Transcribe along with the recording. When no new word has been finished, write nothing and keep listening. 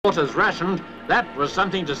Water's rationed, that was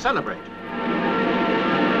something to celebrate.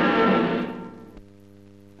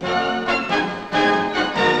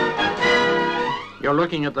 You're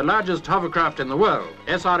looking at the largest hovercraft in the world,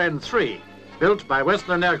 SRN-3, built by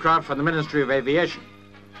Westland Aircraft for the Ministry of Aviation.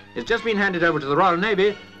 It's just been handed over to the Royal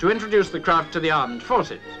Navy to introduce the craft to the armed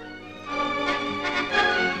forces.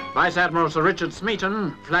 Vice Admiral Sir Richard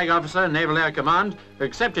Smeeton, Flag Officer, Naval Air Command,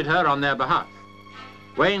 accepted her on their behalf.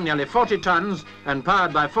 Weighing nearly 40 tons and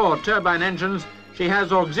powered by 4 turbine engines, she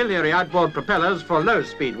has auxiliary outboard propellers for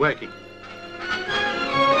low-speed working.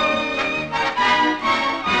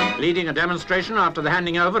 Leading a demonstration after the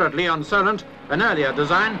handing over at Lyon Solent, an earlier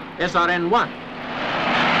design, SRN-1.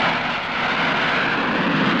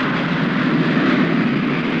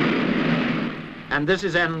 And this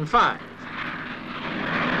is N5.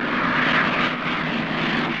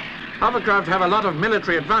 Hovercraft have a lot of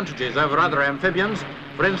military advantages over other amphibians.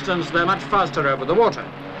 For instance, they're much faster over the water.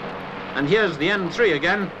 And here's the N3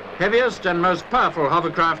 again, heaviest and most powerful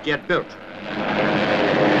hovercraft yet built.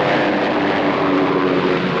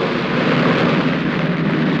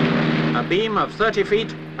 A beam of 30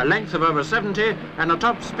 feet, a length of over 70, and a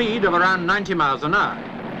top speed of around 90 miles an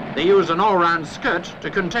hour. They use an all-round skirt to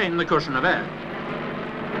contain the cushion of air.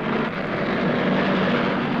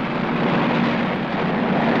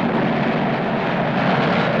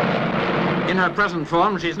 In her present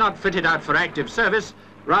form, she's not fitted out for active service.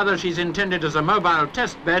 Rather, she's intended as a mobile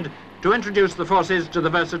test bed to introduce the forces to the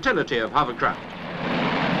versatility of hovercraft.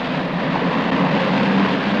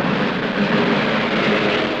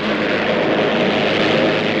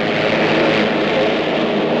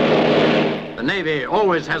 The Navy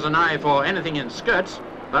always has an eye for anything in skirts,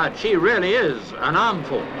 but she really is an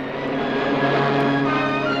armful.